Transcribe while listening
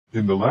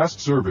In the last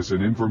service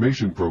and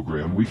information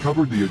program we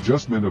covered the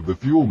adjustment of the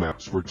fuel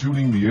maps for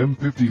tuning the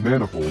M50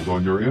 manifold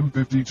on your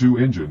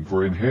M52 engine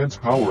for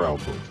enhanced power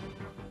output.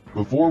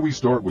 Before we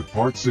start with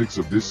part 6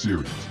 of this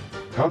series,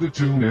 how to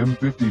tune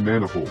M50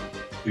 manifold,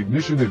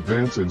 ignition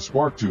advance and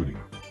spark tuning,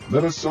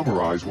 let us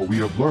summarize what we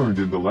have learned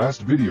in the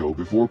last video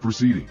before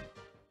proceeding.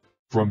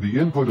 From the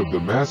input of the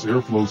mass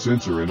airflow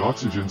sensor and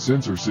oxygen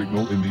sensor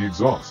signal in the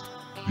exhaust,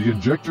 the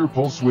injector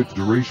pulse width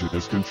duration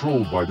is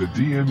controlled by the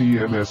DME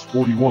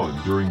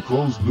MS41 during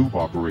closed-loop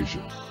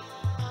operation.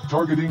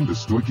 Targeting the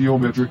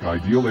stoichiometric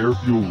ideal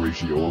air-fuel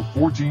ratio of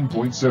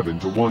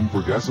 14.7 to 1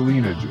 for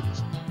gasoline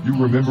engines, you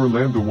remember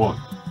lambda 1,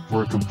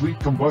 for a complete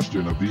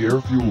combustion of the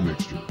air-fuel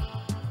mixture.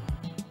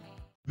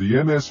 The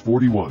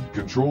MS41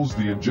 controls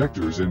the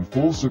injectors in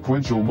full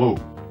sequential mode,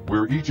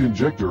 where each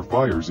injector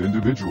fires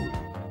individually.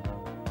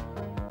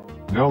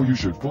 Now you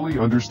should fully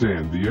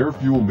understand the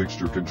air-fuel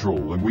mixture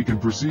control and we can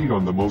proceed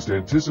on the most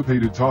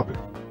anticipated topic,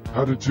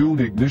 how to tune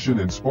ignition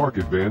and spark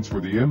advance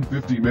for the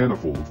M50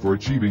 manifold for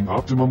achieving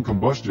optimum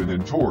combustion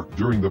and torque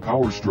during the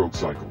power stroke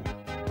cycle.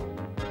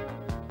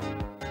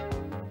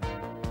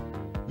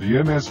 The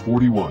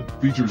MS41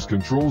 features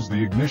controls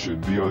the ignition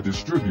via a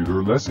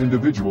distributor-less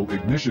individual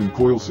ignition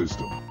coil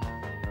system.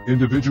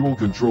 Individual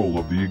control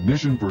of the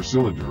ignition per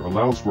cylinder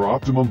allows for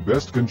optimum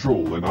best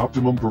control and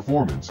optimum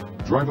performance,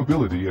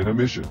 drivability and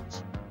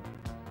emissions.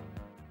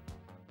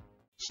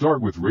 Start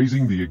with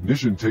raising the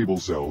ignition table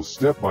cells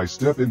step by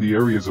step in the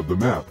areas of the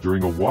map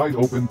during a wide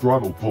open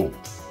throttle pull,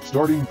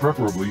 starting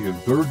preferably in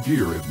third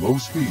gear at low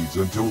speeds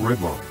until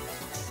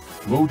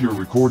redline. Load your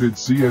recorded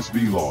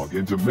CSV log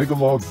into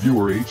Megalog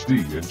Viewer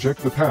HD and check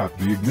the path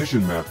the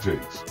ignition map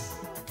takes.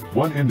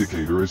 One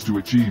indicator is to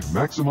achieve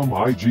maximum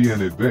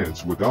IGN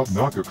advance without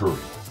knock occurring.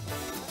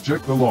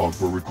 Check the log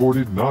for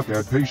recorded knock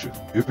at patient,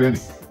 if any.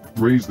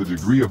 Raise the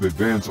degree of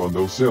advance on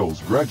those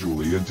cells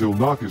gradually until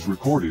knock is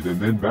recorded and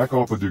then back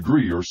off a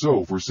degree or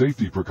so for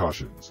safety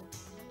precautions.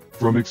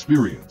 From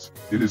experience,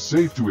 it is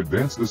safe to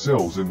advance the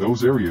cells in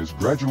those areas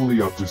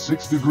gradually up to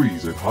 6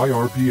 degrees at high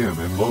RPM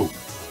and load.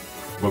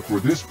 But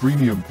for this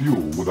premium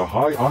fuel with a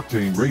high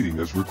octane rating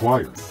is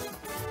required.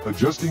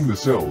 Adjusting the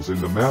cells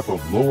in the map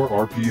of lower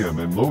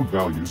RPM and load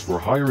values for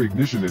higher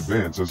ignition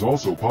advance is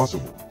also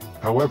possible.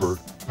 However,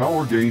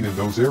 power gain in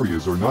those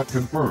areas are not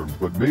confirmed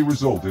but may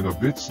result in a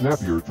bit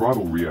snappier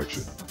throttle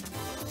reaction.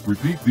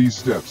 Repeat these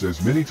steps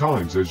as many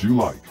times as you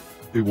like.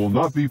 It will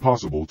not be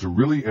possible to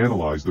really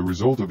analyze the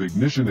result of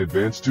ignition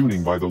advance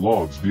tuning by the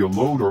logs via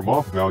load or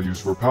MOF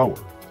values for power.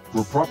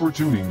 For proper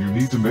tuning you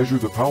need to measure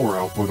the power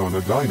output on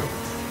a dyno,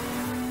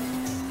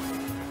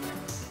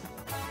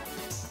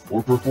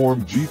 or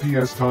perform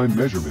GPS time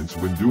measurements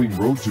when doing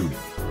road tuning,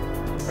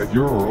 at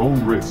your or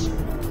own risk.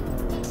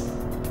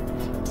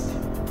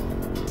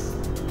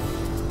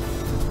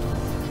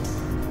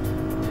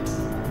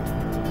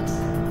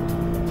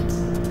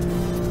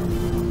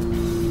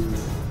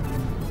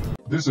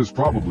 This is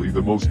probably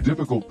the most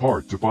difficult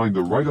part, to find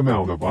the right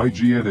amount of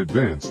IGN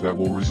advance that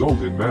will result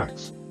in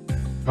max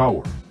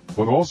power.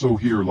 But also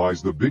here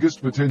lies the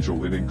biggest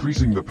potential in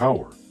increasing the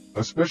power,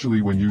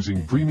 especially when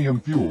using premium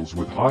fuels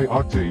with high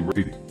octane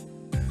rating.